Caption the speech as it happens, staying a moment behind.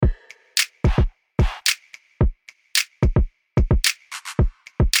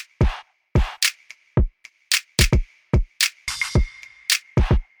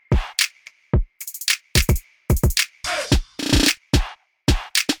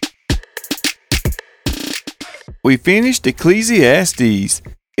We finished Ecclesiastes.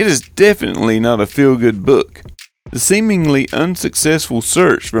 It is definitely not a feel-good book. The seemingly unsuccessful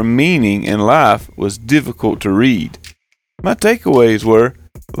search for meaning in life was difficult to read. My takeaways were,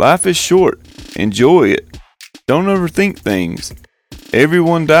 life is short. Enjoy it. Don't overthink things.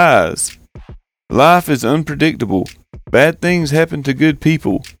 Everyone dies. Life is unpredictable. Bad things happen to good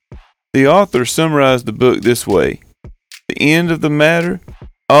people. The author summarized the book this way. The end of the matter,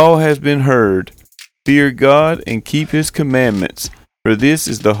 all has been heard. Fear God and keep His commandments, for this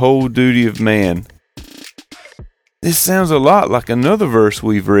is the whole duty of man. This sounds a lot like another verse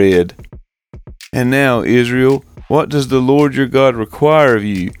we've read. And now, Israel, what does the Lord your God require of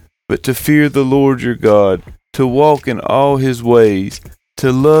you, but to fear the Lord your God, to walk in all His ways,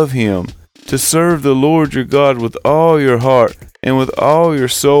 to love Him, to serve the Lord your God with all your heart and with all your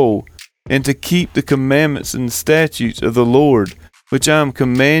soul, and to keep the commandments and statutes of the Lord, which I am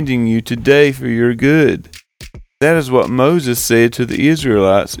commanding you today for your good. That is what Moses said to the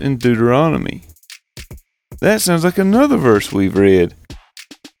Israelites in Deuteronomy. That sounds like another verse we've read.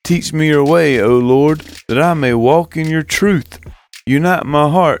 Teach me your way, O Lord, that I may walk in your truth. Unite my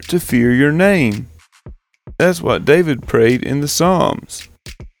heart to fear your name. That's what David prayed in the Psalms.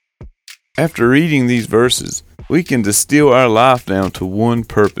 After reading these verses, we can distill our life down to one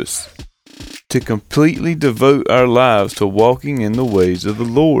purpose: to completely devote our lives to walking in the ways of the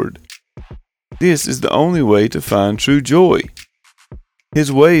Lord. This is the only way to find true joy.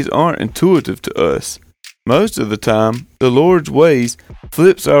 His ways aren't intuitive to us. Most of the time, the Lord's ways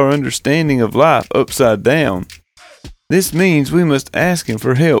flips our understanding of life upside down. This means we must ask Him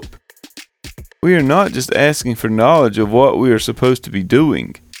for help. We are not just asking for knowledge of what we are supposed to be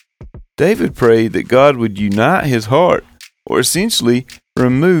doing. David prayed that God would unite his heart, or essentially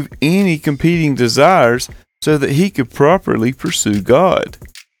remove any competing desires so that he could properly pursue God.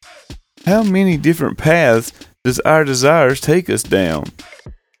 How many different paths does our desires take us down?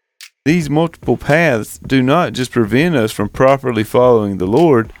 These multiple paths do not just prevent us from properly following the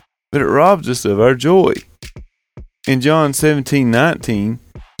Lord, but it robs us of our joy. In John 17:19,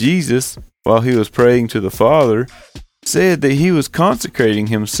 Jesus, while He was praying to the Father, said that He was consecrating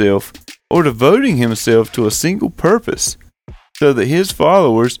Himself or devoting Himself to a single purpose, so that His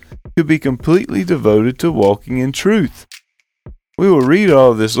followers could be completely devoted to walking in truth. We will read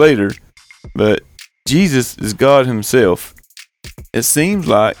all of this later, but Jesus is God Himself. It seems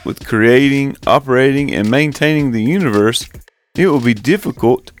like with creating, operating, and maintaining the universe, it will be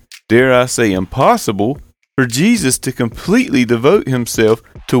difficult, dare I say impossible, for Jesus to completely devote Himself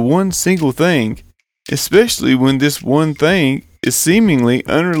to one single thing, especially when this one thing is seemingly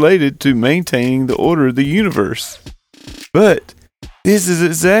unrelated to maintaining the order of the universe. But this is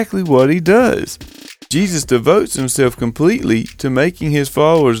exactly what He does. Jesus devotes Himself completely to making His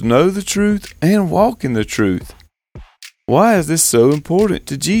followers know the truth and walk in the truth. Why is this so important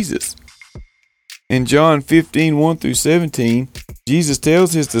to Jesus? In John 15:1-17, Jesus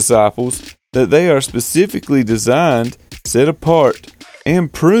tells His disciples that they are specifically designed, set apart,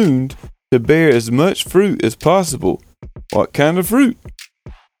 and pruned to bear as much fruit as possible. What kind of fruit?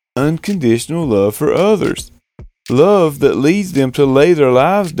 Unconditional love for others. Love that leads them to lay their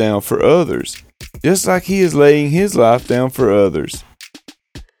lives down for others, just like He is laying His life down for others.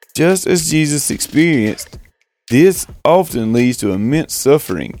 Just as Jesus experienced, this often leads to immense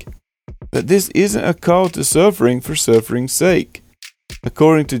suffering. But this isn't a call to suffering for suffering's sake.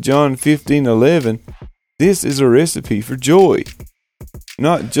 According to John 15:11, this is a recipe for joy.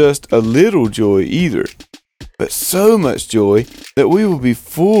 Not just a little joy either, but so much joy that we will be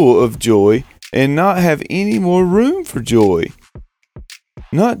full of joy and not have any more room for joy.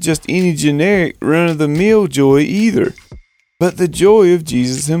 Not just any generic run-of-the-mill joy either, but the joy of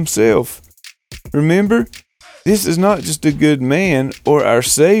Jesus Himself. Remember, this is not just a good man or our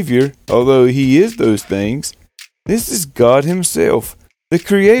Savior, although He is those things. This is God Himself, the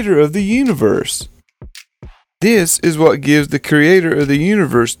Creator of the universe. This is what gives the Creator of the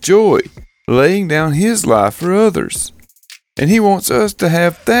universe joy, laying down His life for others. And He wants us to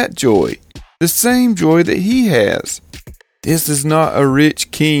have that joy, the same joy that He has. This is not a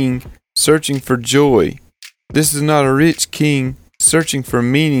rich king searching for joy. This is not a rich king searching for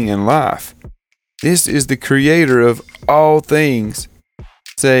meaning in life. This is the Creator of all things,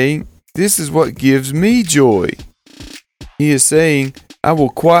 saying, this is what gives me joy. He is saying, I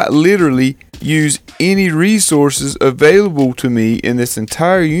will quite literally use any resources available to me in this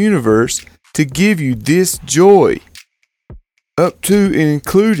entire universe to give you this joy, up to and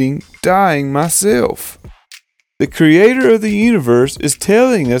including dying myself. The Creator of the universe is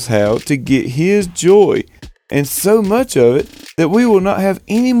telling us how to get His joy, and so much of it that we will not have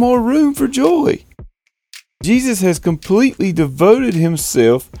any more room for joy. Jesus has completely devoted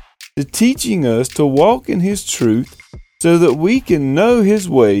himself to teaching us to walk in his truth so that we can know his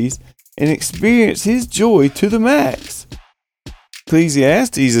ways and experience his joy to the max.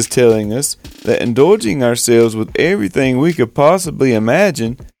 Ecclesiastes is telling us that indulging ourselves with everything we could possibly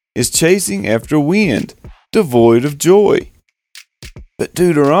imagine is chasing after wind, devoid of joy. But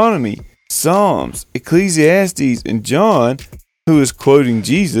Deuteronomy, Psalms, Ecclesiastes, and John, who is quoting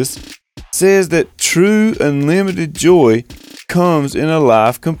Jesus, says that true unlimited joy comes in a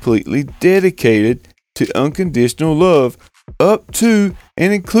life completely dedicated to unconditional love, up to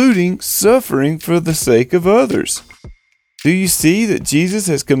and including suffering for the sake of others. Do you see that Jesus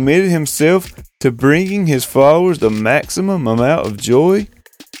has committed himself to bringing his followers the maximum amount of joy?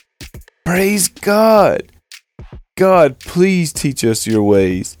 Praise God! God, please teach us your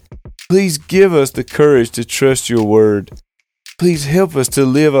ways. Please give us the courage to trust your word. Please help us to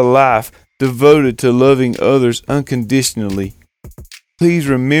live a life devoted to loving others unconditionally. Please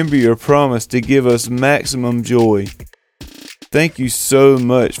remember your promise to give us maximum joy. Thank you so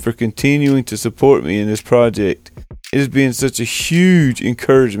much for continuing to support me in this project. It has been such a huge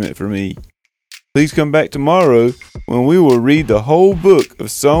encouragement for me. Please come back tomorrow when we will read the whole book of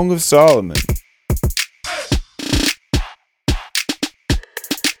Song of Solomon.